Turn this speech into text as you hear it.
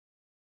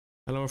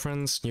Hello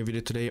friends, new video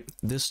today.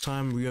 This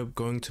time we are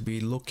going to be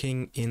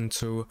looking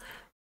into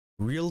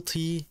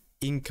Realty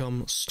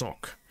Income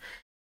stock.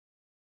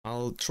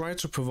 I'll try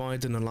to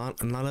provide an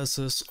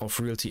analysis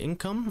of Realty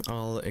Income.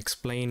 I'll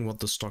explain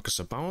what the stock is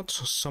about,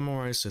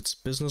 summarize its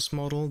business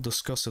model,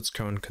 discuss its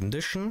current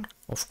condition,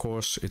 of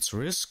course its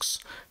risks,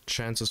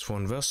 chances for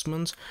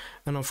investment,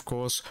 and of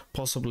course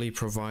possibly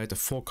provide a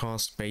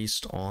forecast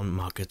based on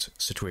market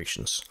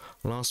situations.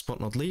 Last but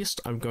not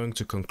least, I'm going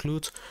to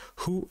conclude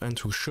who and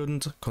who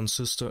shouldn't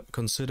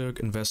consider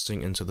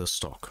investing into the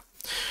stock.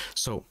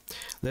 So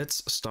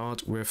let's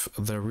start with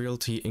the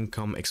Realty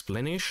Income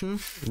explanation.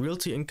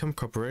 Realty Income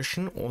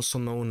Corporation, also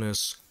known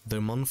as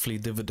the Monthly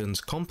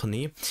Dividend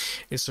Company,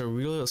 is a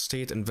real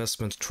estate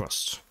investment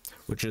trust,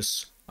 which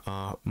is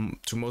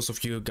to most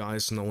of you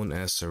guys known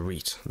as a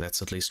REIT.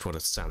 That's at least what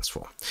it stands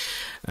for.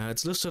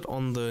 It's listed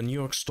on the New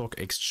York Stock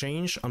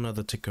Exchange under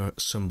the ticker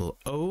symbol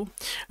O,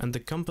 and the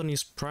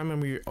company's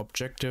primary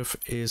objective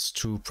is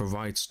to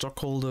provide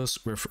stockholders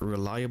with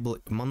reliable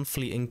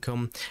monthly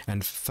income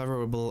and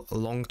favorable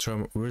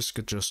long-term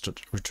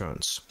risk-adjusted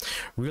returns.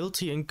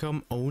 Realty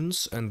Income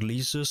owns and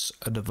leases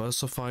a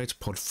diversified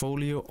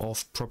portfolio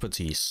of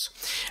properties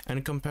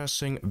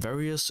encompassing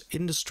various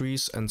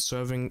industries and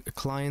serving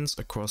clients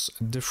across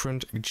different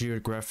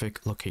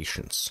geographic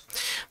locations.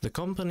 The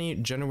company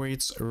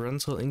generates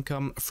rental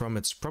income from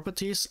its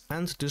properties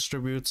and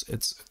distributes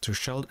it to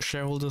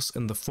shareholders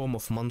in the form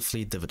of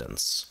monthly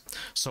dividends.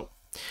 So,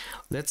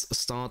 let's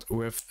start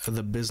with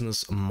the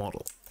business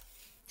model.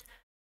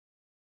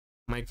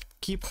 My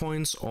key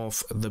points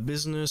of the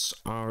business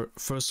are,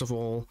 first of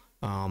all,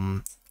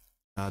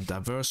 a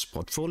diverse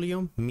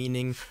portfolio,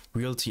 meaning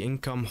Realty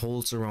Income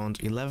holds around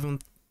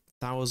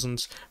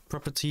 11,000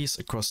 properties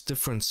across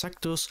different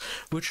sectors,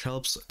 which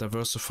helps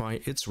diversify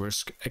its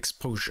risk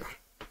exposure.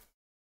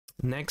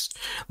 Next,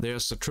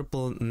 there's the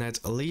triple net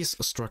lease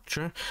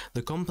structure.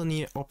 The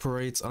company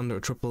operates under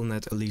a triple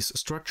net lease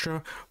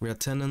structure where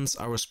tenants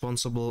are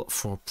responsible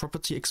for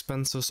property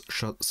expenses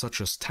such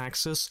as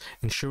taxes,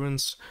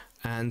 insurance,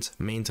 and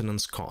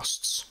maintenance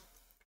costs.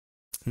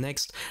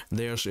 Next,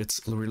 there's its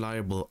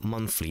reliable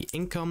monthly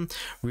income.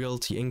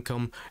 Realty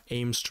Income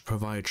aims to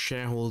provide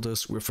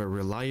shareholders with a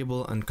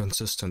reliable and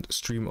consistent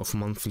stream of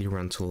monthly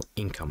rental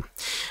income.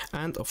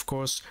 And of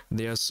course,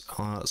 there's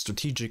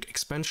strategic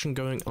expansion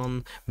going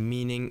on,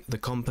 meaning the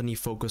company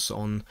focuses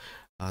on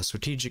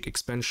strategic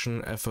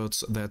expansion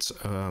efforts that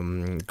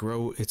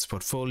grow its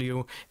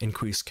portfolio,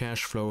 increase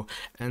cash flow,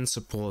 and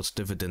support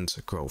dividend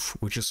growth,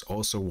 which is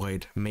also why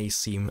it may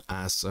seem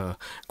as a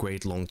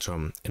great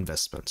long-term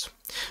investment.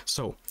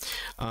 So,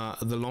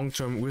 the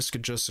long-term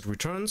risk-adjusted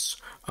returns,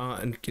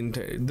 and in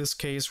this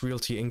case,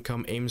 Realty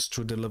Income aims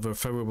to deliver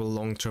favorable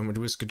long-term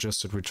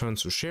risk-adjusted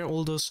returns to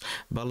shareholders,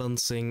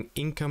 balancing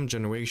income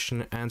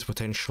generation and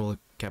potential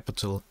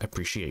capital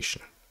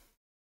appreciation.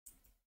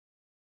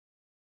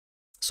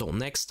 So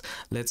next,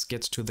 let's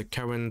get to the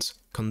current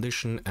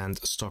condition and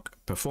stock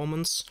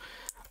performance.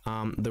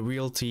 The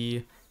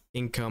Realty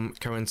Income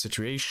current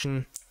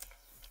situation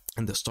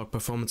and the stock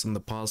performance in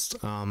the past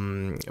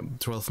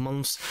 12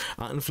 months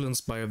are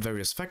influenced by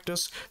various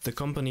factors. The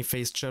company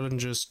faced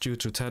challenges due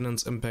to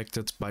tenants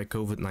impacted by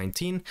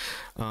COVID-19,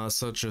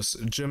 such as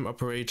gym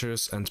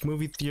operators and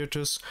movie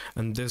theaters,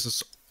 and this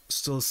is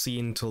still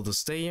seen till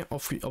this day,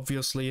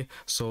 obviously,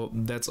 so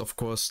that's of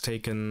course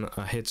taken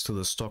a hit to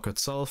the stock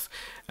itself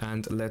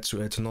and led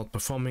to it not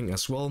performing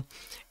as well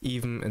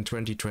even in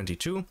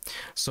 2022.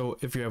 So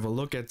if you have a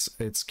look at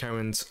its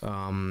current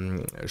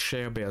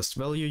share-based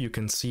value, you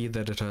can see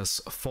that it has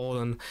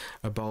fallen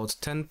about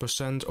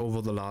 10% over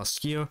the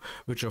last year,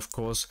 which of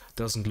course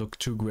doesn't look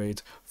too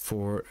great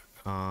for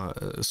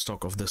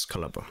stock of this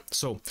caliber.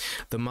 So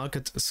the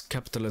market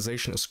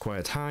capitalization is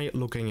quite high,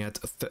 looking at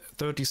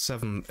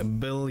 37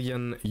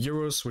 billion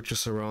euros, which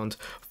is around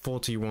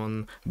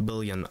 $41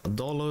 billion.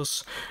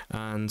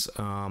 And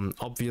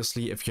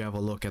obviously, if you have a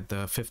look at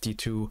the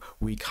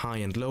 52-week high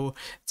and low,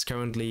 it's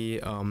currently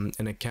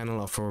in a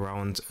candle of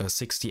around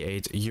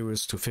 68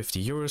 euros to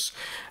 50 euros.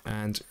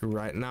 And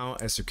right now,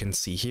 as you can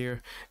see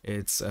here,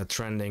 it's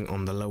trending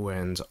on the lower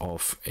end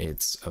of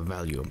its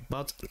value.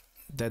 But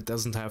that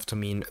doesn't have to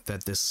mean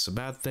that this is a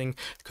bad thing.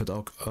 It could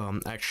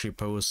actually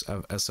pose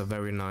as a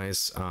very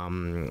nice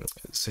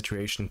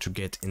situation to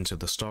get into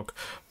the stock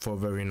for a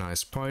very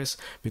nice price,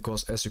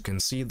 because as you can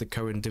see, the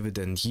current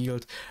dividend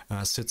yield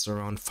sits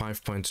around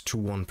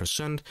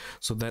 5.21%.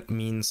 So that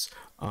means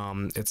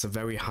it's a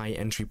very high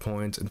entry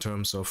point in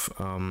terms of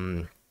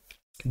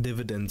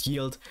dividend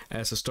yield,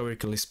 as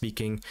historically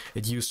speaking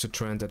it used to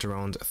trend at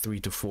around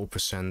 3 to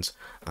 4%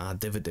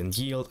 dividend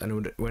yield,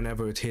 and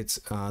whenever it hit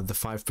the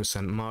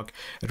 5% mark,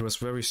 it was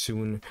very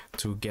soon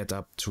to get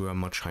up to a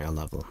much higher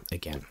level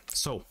again.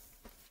 So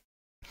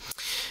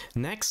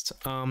Next,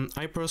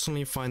 I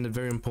personally find it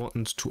very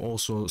important to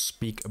also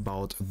speak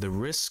about the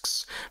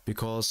risks,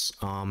 because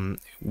when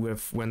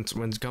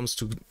it comes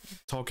to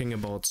talking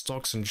about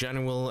stocks in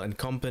general and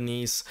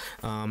companies,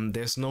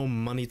 there's no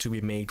money to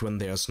be made when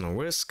there's no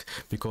risk,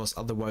 because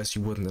otherwise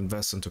you wouldn't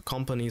invest into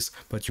companies,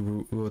 but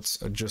you would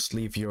just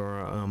leave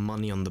your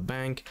money on the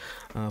bank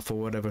for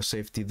whatever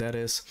safety that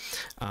is.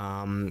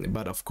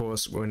 But of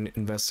course, when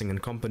investing in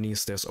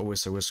companies, there's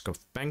always a risk of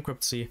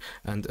bankruptcy,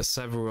 and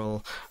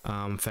several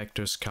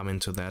factors come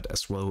into that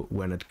as well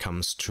when it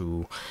comes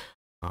to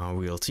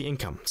realty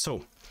income.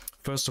 So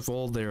first of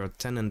all, there are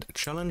tenant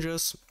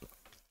challenges,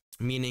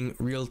 meaning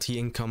realty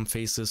income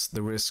faces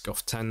the risk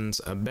of tenant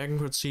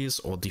bankruptcies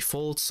or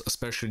defaults,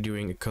 especially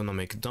during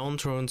economic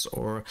downturns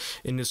or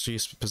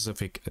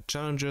industry-specific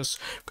challenges.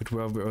 Could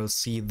very well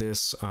see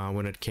this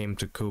when it came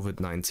to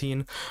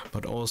COVID-19,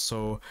 but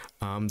also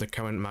the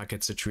current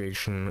market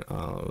situation,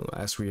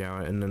 as we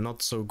are in a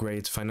not so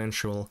great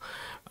financial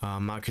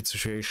market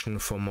situation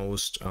for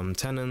most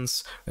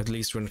tenants, at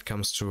least when it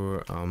comes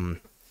to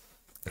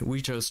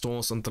retail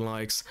stores and the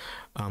likes,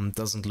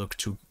 doesn't look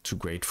too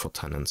great for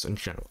tenants in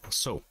general.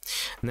 So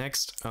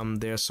next,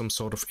 there's some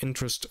sort of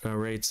interest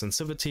rate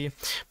sensitivity,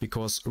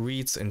 because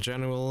REITs in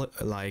general,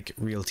 like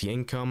Realty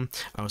Income,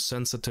 are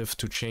sensitive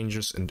to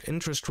changes in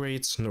interest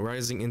rates. And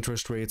rising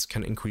interest rates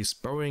can increase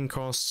borrowing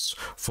costs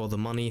for the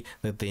money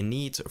that they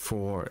need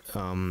for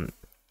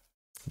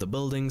the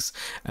buildings,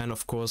 and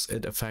of course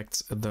it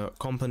affects the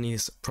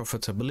company's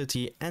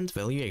profitability and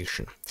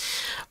valuation.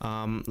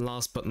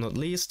 Last but not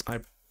least, I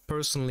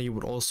personally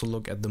would also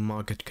look at the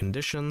market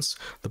conditions.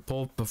 The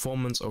poor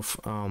performance of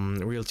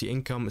Realty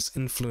Income is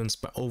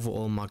influenced by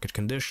overall market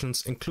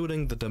conditions,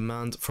 including the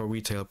demand for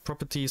retail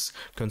properties,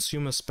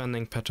 consumer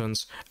spending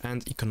patterns,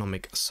 and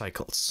economic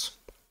cycles.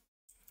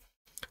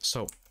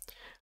 So,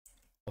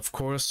 of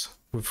course,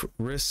 with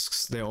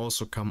risks there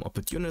also come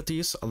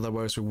opportunities,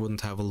 otherwise we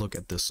wouldn't have a look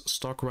at this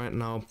stock right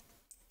now.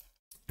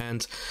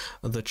 And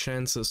the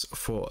chances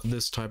for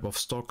this type of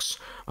stocks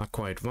are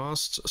quite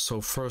vast.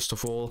 So first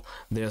of all,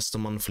 there's the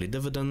monthly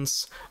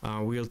dividends.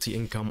 Realty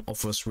Income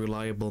offers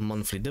reliable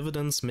monthly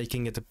dividends,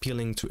 making it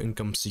appealing to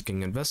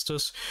income-seeking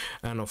investors.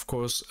 And of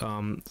course,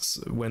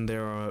 when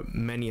there are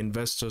many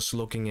investors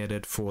looking at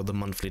it for the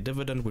monthly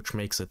dividend, which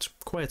makes it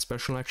quite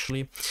special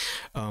actually,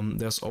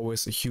 there's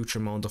always a huge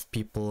amount of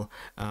people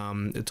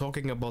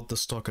talking about the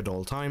stock at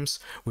all times,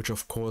 which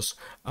of course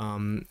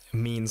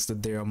means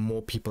that there are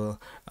more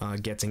people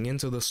getting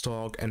into the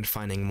stock and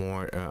finding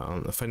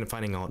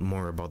out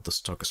more about the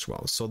stock as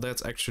well. So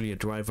that's actually a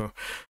driver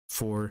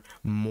for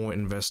more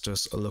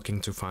investors looking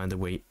to find a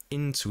way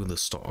into the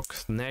stock.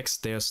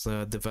 Next, there's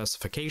the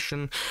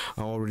diversification.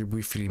 I already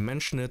briefly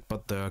mentioned it,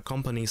 but the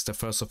company's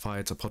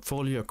diversified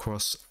portfolio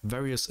across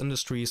various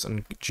industries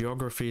and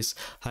geographies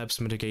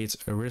helps mitigate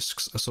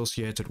risks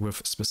associated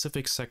with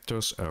specific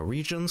sectors or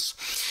regions.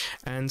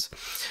 And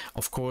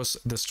of course,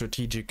 the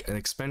strategic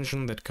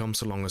expansion that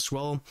comes along as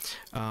well,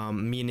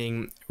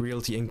 meaning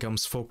Realty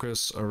Income's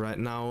focus right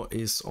now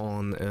is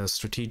on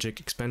strategic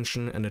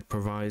expansion, and it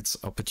provides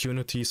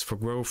opportunities for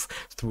growth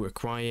through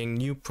acquiring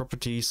new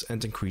properties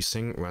and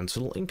increasing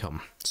rental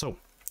income. So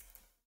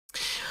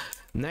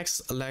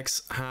next,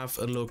 let's have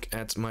a look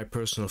at my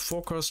personal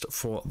forecast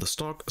for the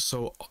stock.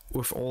 So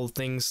with all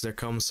things, there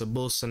comes a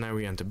bull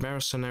scenario and a bear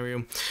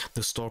scenario.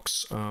 The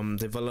stock's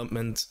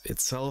development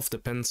itself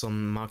depends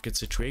on market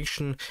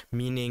situation,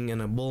 meaning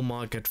in a bull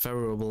market,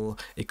 favorable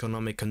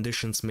economic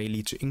conditions may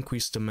lead to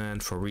increased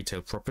demand for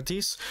retail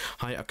properties,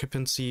 high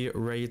occupancy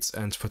rates,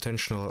 and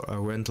potential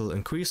rental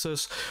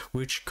increases,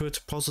 which could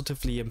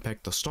positively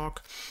impact the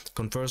stock.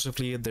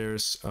 Conversely,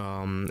 there's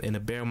in a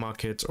bear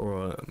market,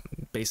 or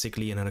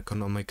basically in an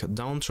economic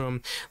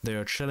downturn,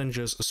 there are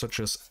challenges such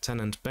as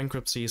tenant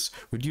bankruptcies,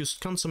 reduced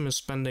consumer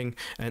spending,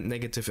 and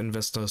negative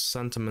investor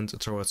sentiment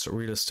towards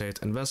real estate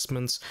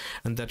investments,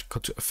 and that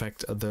could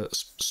affect the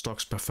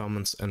stock's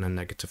performance in a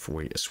negative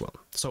way as well.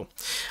 So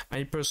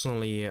I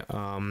personally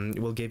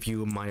will give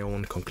you my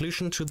own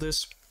conclusion to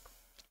this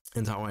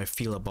and how I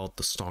feel about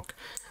the stock,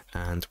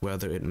 and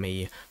whether it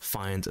may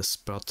find a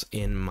spot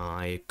in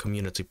my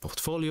community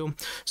portfolio.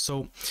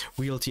 So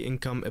Realty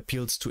Income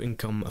appeals to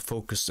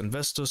income-focused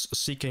investors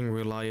seeking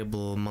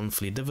reliable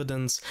monthly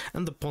dividends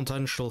and the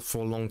potential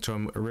for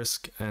long-term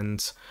risk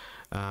and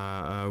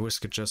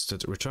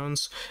risk-adjusted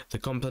returns. The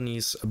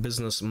company's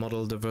business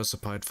model,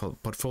 diversified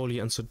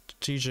portfolio, and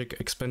strategic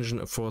expansion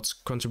efforts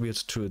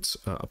contribute to its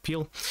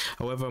appeal.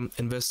 However,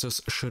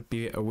 investors should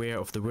be aware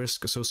of the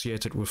risk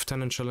associated with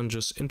tenant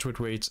challenges,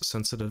 interest rate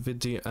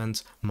sensitivity,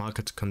 and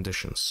market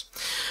conditions.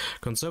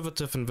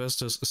 Conservative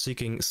investors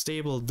seeking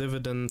stable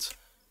dividend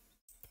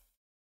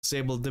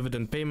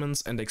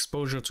payments and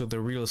exposure to the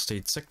real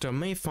estate sector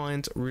may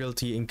find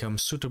Realty Income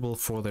suitable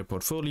for their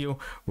portfolio,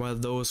 while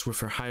those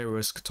with a higher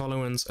risk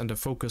tolerance and a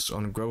focus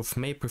on growth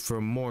may prefer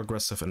more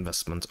aggressive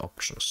investment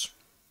options.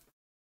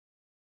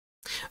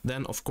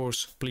 Then of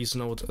course please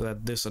note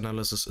that this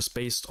analysis is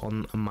based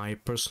on my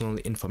personal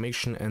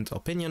information and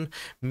opinion,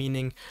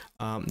 meaning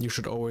you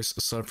should always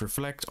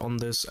self-reflect on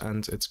this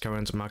and its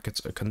current market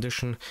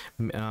condition,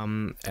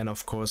 and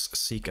of course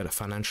seek a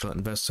financial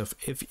investor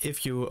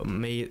if you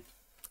may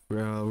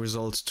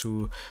result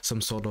to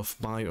some sort of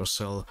buy or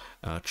sell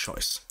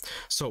choice.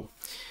 So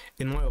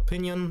in my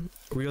opinion,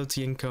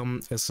 Realty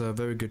Income is a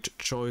very good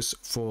choice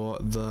for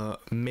the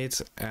mid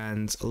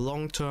and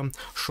long term.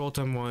 Short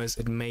term wise,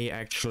 it may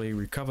actually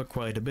recover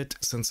quite a bit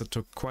since it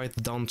took quite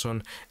the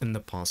downturn in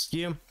the past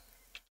year.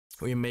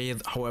 We may,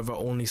 however,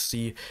 only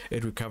see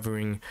it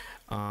recovering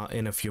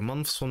in a few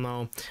months from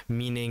now,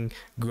 meaning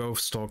growth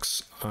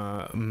stocks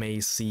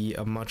may see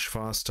a much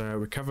faster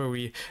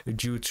recovery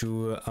due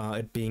to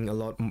it being a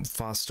lot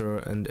faster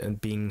and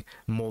being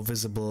more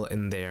visible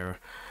in their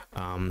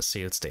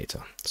sales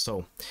data.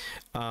 So,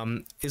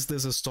 is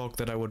this a stock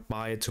that I would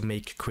buy to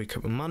make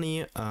quick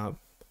money?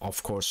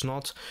 Of course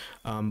not,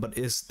 but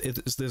is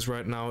this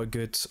right now a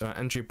good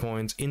entry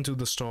point into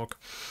the stock,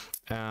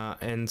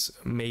 and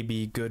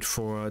maybe good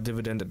for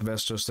dividend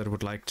investors that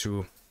would like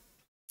to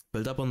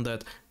build up on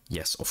that?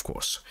 Yes, of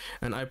course.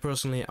 And I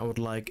would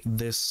like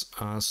this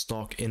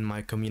stock in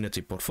my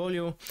community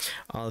portfolio.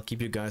 I'll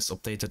keep you guys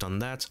updated on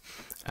that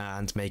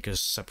and make a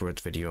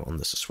separate video on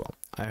this as well.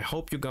 I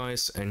hope you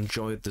guys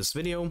enjoyed this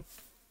video.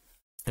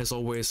 As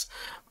always,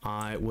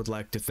 I would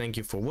like to thank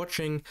you for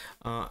watching,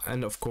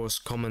 and of course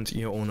comment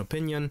your own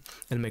opinion,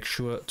 and make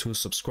sure to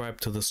subscribe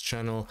to this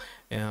channel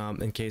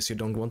in case you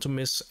don't want to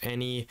miss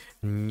any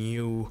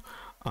new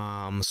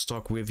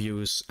stock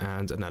reviews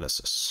and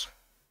analysis.